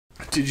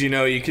Did you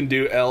know you can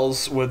do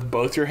L's with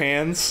both your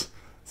hands?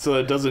 So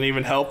it doesn't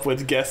even help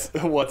with guess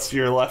what's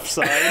your left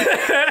side.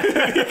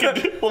 You can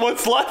do,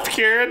 what's left,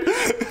 Karen?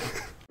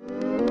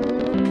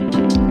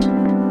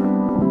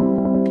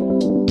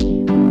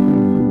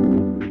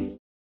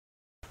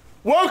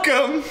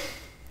 Welcome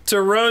to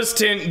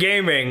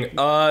RoseTintGaming.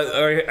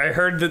 I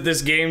heard that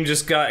this game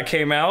just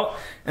came out,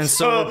 and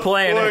so we're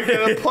playing we're it. We're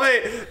gonna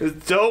play.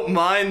 Don't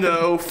mind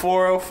the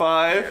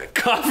 0405.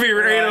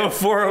 Copyright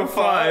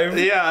 0405.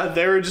 Yeah,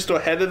 they were just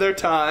ahead of their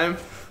time.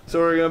 So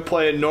we're gonna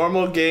play a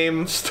normal game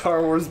of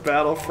Star Wars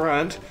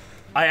Battlefront.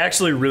 I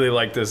actually really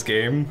like this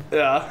game.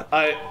 Yeah,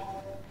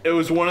 it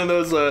was one of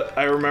those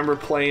I remember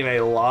playing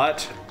a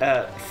lot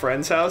at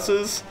friends'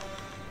 houses.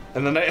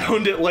 And then I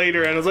owned it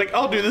later, and I was like,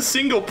 I'll do the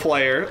single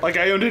player. Like,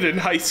 I owned it in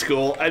high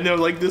school, and they're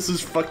like, this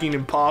is fucking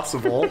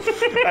impossible.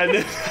 And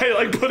then I,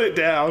 like, put it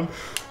down.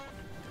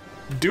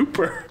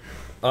 Duper.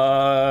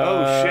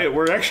 Oh, shit,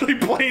 we're actually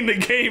playing the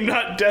game,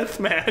 not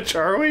deathmatch,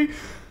 are we?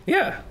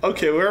 Yeah.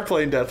 Okay, we're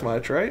playing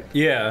deathmatch, right?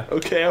 Yeah.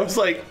 Okay, I was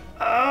like,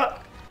 Kashyyyk.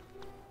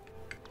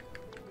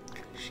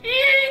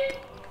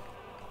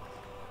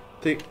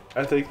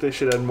 I think they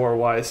should add more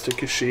Y's to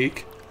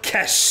Kashyyyk.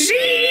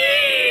 Kashyyyk!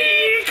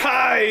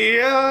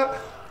 Hiya!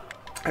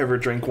 Ever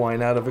drink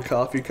wine out of a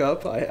coffee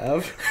cup? I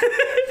have.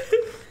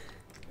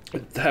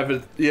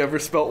 You ever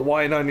spelt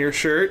wine on your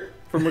shirt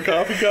from a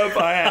coffee cup?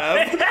 I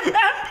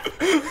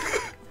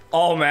have.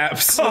 All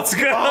maps. Let's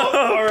go.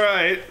 All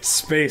right.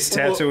 Space,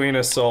 Tatooine,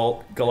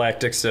 Assault,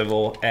 Galactic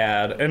Civil,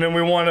 add, and then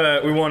we want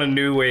a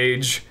New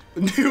Age.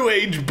 New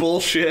Age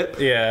bullshit.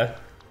 Yeah.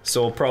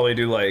 So we'll probably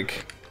do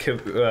like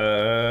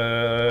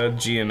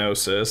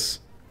Geonosis,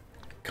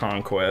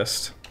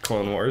 Conquest,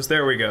 Clone Wars.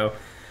 There we go.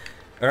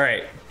 All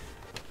right.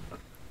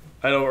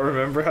 I don't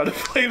remember how to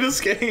play this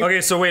game.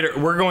 Okay, so wait,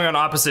 we're going on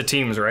opposite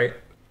teams, right?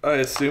 I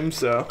assume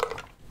so.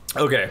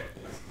 Okay.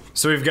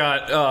 So we've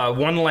got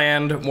one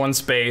land, one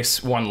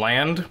space, one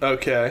land.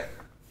 Okay.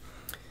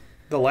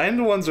 The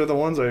land ones are the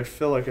ones I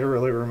feel like I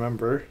really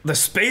remember. The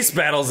space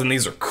battles in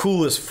these are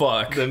cool as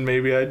fuck. Then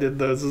maybe I did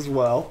those as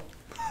well.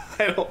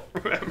 I don't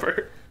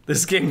remember.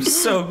 This game's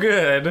so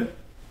good.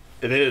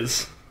 It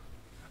is.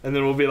 And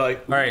then we'll be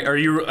like... All right, are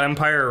you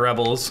Empire or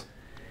Rebels?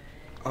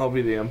 I'll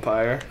be the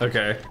Empire.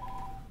 Okay.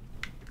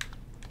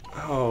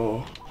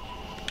 Oh.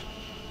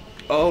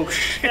 Oh,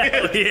 shit.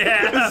 Hell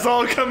yeah. This is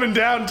all coming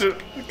down to...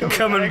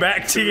 Coming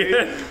back to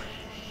you.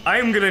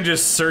 I'm gonna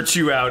just search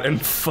you out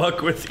and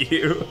fuck with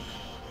you.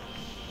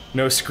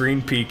 No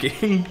screen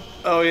peeking.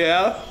 Oh,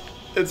 yeah?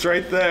 It's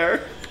right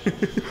there.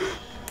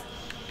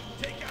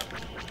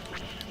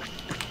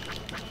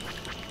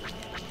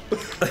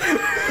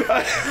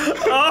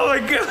 Oh my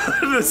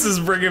god, this is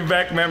bringing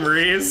back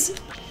memories.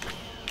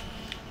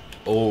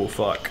 Oh,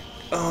 fuck.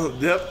 Oh,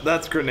 yep,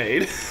 that's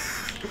grenade.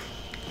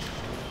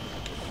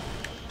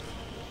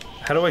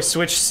 How do I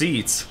switch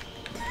seats?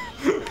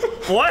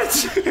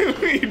 What?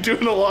 You're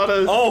doing a lot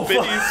of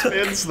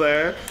spins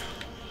there.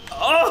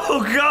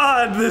 Oh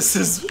god, this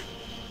is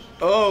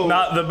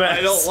not the best.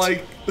 I don't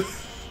like...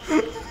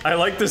 I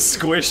like the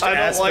squished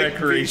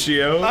aspect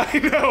ratio. I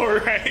know,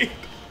 right?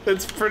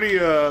 It's pretty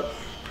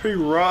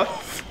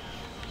rough.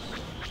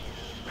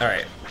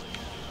 Alright.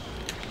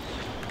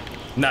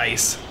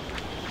 Nice.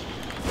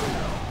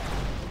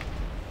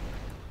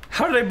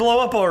 How did I blow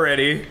up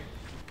already?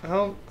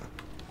 Oh.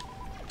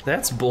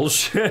 That's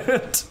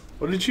bullshit.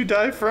 What did you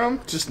die from?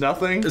 Just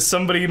nothing?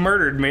 Somebody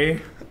murdered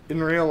me.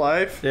 In real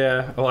life?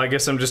 Yeah, well I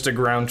guess I'm just a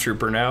ground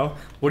trooper now.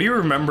 What do you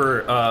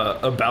remember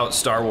about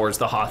Star Wars,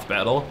 the Hoth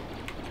battle?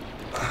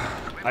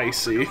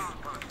 Icy.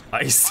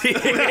 Icy.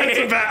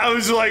 I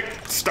was like,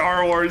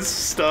 Star Wars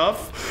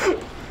stuff.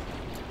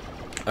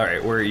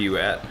 Alright, where are you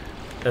at?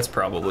 That's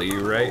probably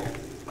you, right?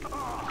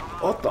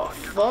 What the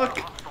fuck?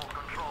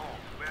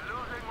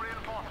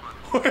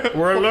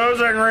 We're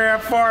losing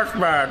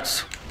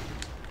reinforcements!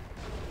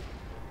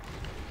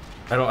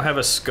 I don't have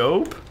a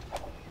scope?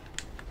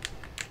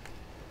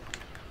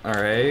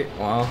 Alright,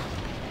 well.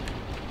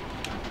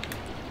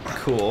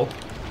 Cool.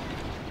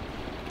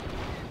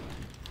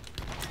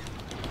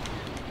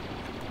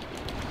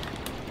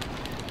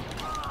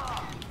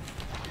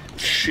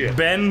 Shit.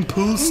 Ben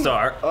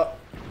Poolstar.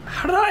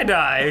 How did I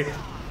die?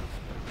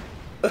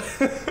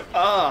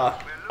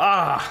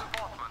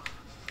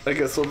 I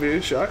guess I'll be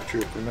a shock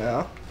trooper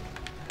now.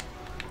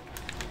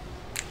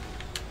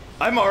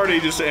 I'm already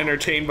just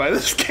entertained by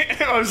this game.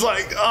 I was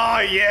like,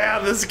 oh yeah,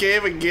 this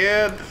game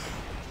again.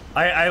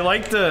 I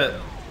like the...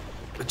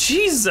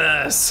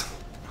 Jesus!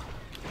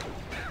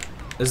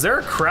 Is there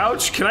a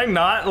crouch? Can I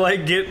not,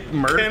 like, get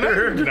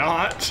murdered? Can I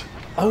not?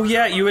 Oh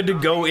yeah, you had to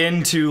go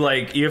into,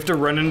 like, you have to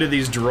run into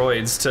these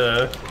droids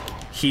to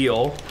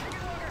heal.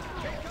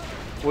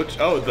 Which,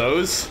 oh,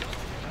 those?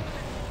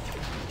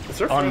 Is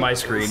there on my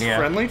screen, yeah.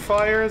 Friendly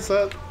fire, is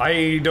that?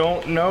 I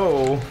don't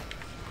know.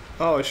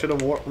 Oh, I should have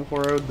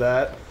borrowed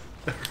that.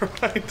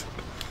 Right.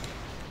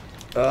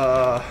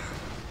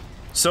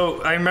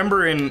 So I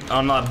remember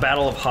on the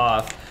Battle of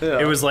Hoth,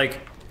 it was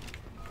like,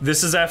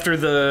 this is after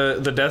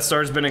the Death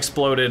Star's been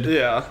exploded.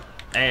 Yeah.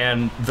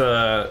 And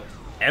the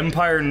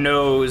Empire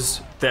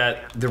knows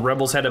that the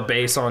rebels had a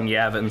base on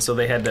Yavin, so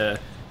they had to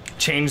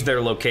change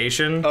their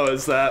location. Oh,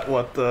 is that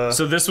what the...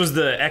 So this was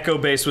the Echo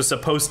base was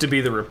supposed to be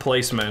the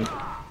replacement.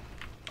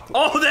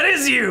 Oh, that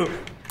is you!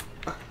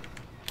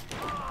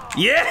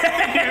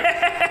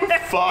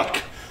 Yeah!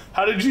 Fuck.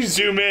 How did you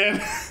zoom in?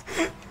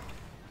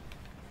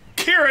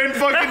 Kieran,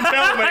 fucking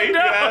tell me, you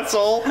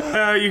asshole.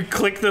 You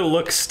click the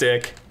look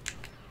stick.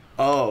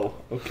 Oh,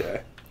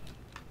 okay.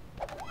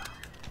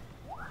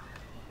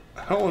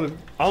 I don't want to...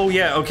 Oh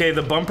yeah, okay,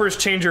 the bumpers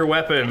change your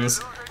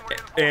weapons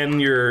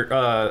and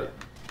your,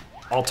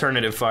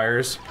 alternative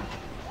fires.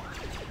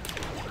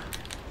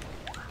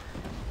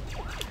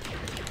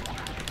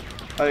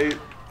 There's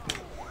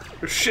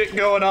shit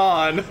going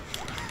on.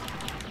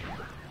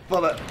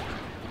 But,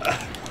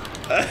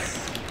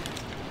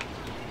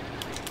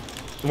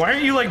 Why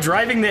aren't you, like,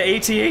 driving the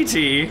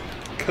AT-AT?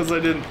 because I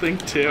didn't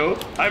think to.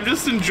 I'm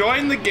just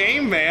enjoying the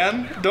game,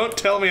 man. Don't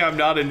tell me I'm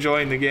not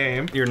enjoying the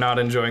game. You're not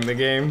enjoying the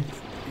game.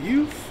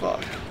 You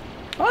fuck.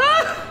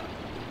 Ah!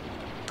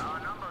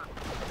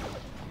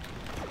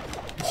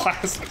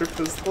 Blaster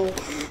pistol.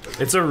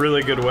 It's a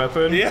really good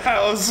weapon. Yeah,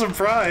 I was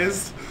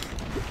surprised.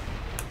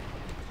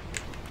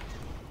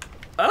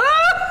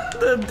 Ah!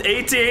 The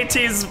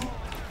AT-AT's...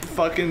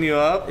 Fucking you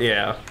up?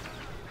 Yeah.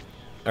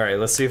 Alright,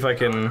 let's see if I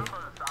can...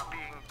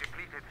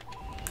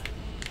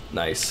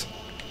 Nice.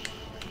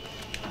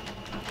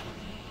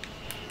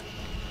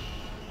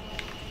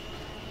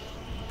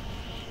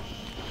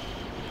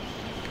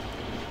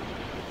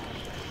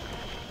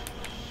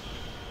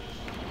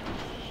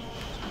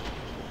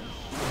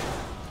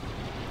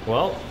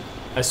 Well,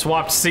 I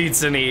swapped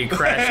seats and he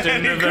crashed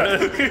into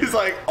the... He's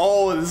like,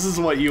 oh, this is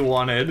what you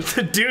wanted.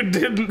 The dude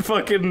didn't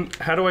fucking...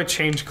 How do I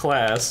change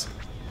class?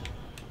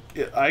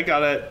 I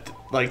got it,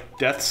 like,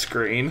 death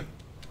screen.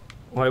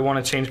 Well, I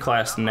want to change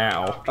class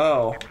now.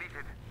 Oh.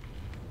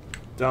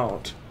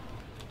 Don't.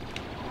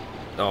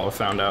 Oh, I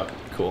found out.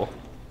 Cool.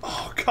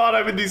 Oh god,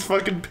 I'm in these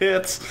fucking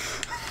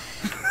pits.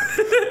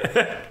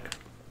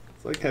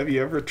 It's like, have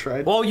you ever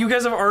tried? Well, you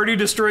guys have already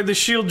destroyed the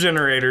shield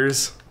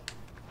generators.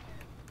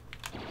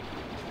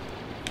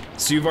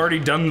 So you've already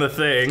done the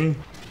thing.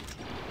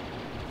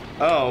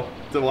 Oh,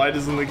 then why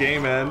doesn't the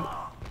game end?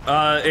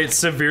 It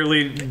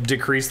severely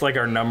decreased, like,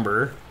 our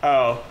number.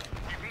 Oh.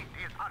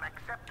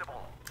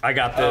 I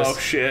got this. Oh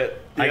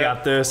shit. I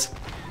got this.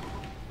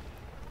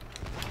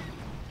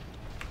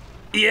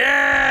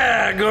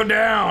 Yeah! Go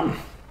down!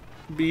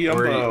 Where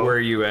Where are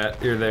you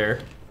at? You're there.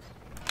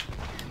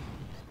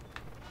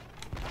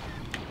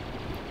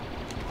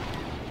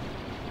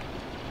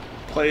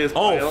 Play as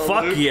Oh, pilot,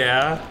 fuck Luke?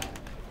 yeah.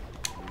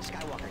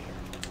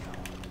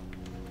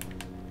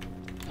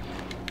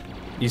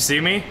 You see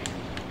me?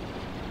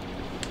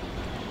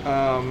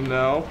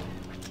 No.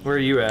 Where are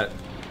you at?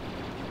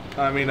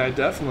 I mean, I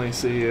definitely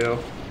see you.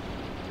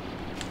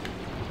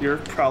 You're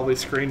probably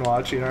screen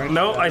watching, aren't you?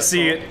 No, I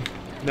see it.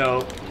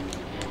 No.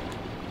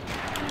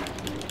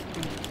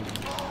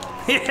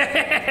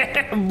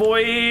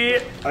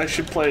 Boy! I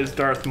should play as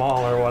Darth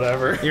Maul or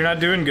whatever. You're not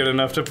doing good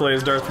enough to play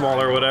as Darth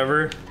Maul or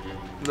whatever.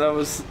 That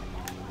was...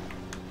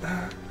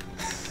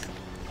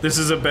 This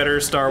is a better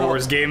Star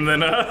Wars game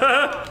than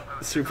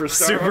Super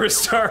Star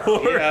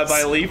Wars. Yeah,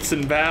 by leaps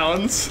and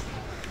bounds.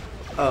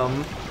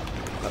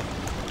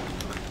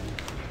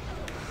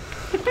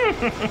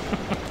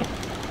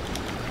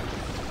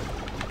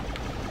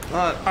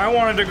 I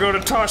wanted to go to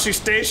Toshi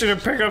Station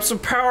and pick up some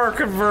power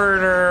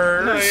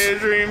converters. No, you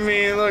dream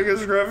me like a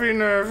scruffy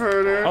nerf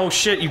herder. Oh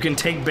shit, you can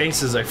take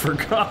bases, I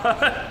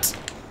forgot.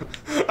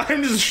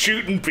 I'm just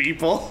shooting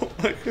people.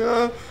 Like,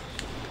 I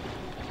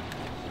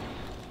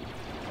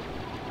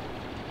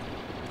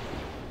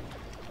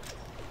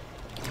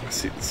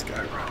see the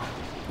sky run.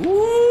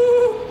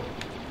 Woo!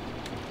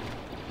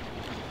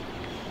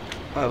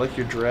 I like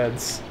your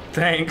dreads.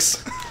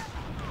 Thanks.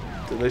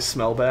 Do they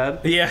smell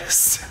bad?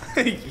 Yes.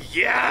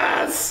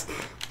 Yes!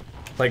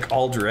 Like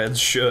all dreads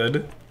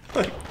should.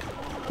 Like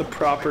the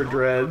proper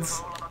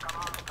dreads.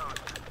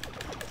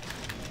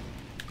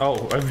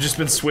 Oh, I've just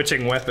been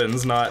switching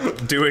weapons,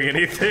 not doing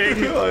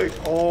anything. Like,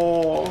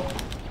 oh.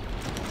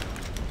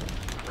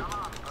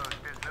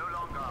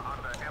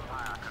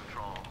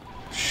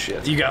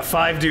 Shit. You got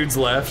 5 dudes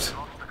left.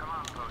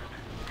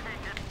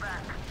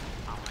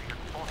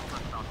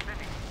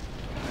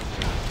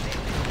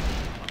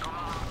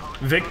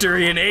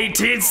 Victory in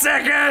 18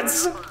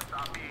 seconds!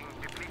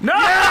 No!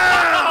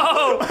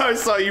 I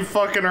saw you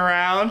fucking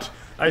around.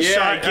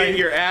 Get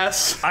your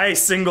ass. I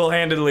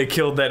single-handedly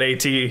killed that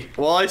AT.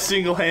 Well, I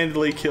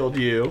single-handedly killed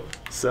you,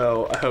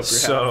 so I hope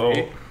you're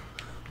happy.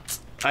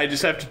 I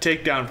just have to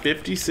take down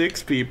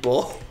 56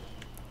 people.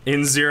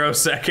 In 0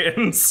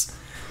 seconds.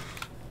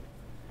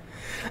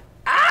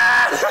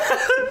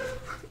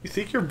 You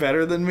think you're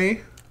better than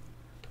me?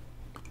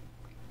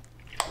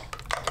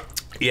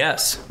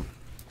 Yes.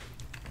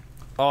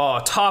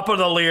 Oh, top of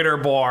the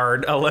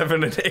leaderboard,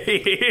 11 and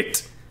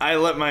 8. I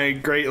let my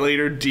great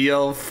leader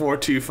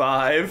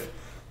DL425.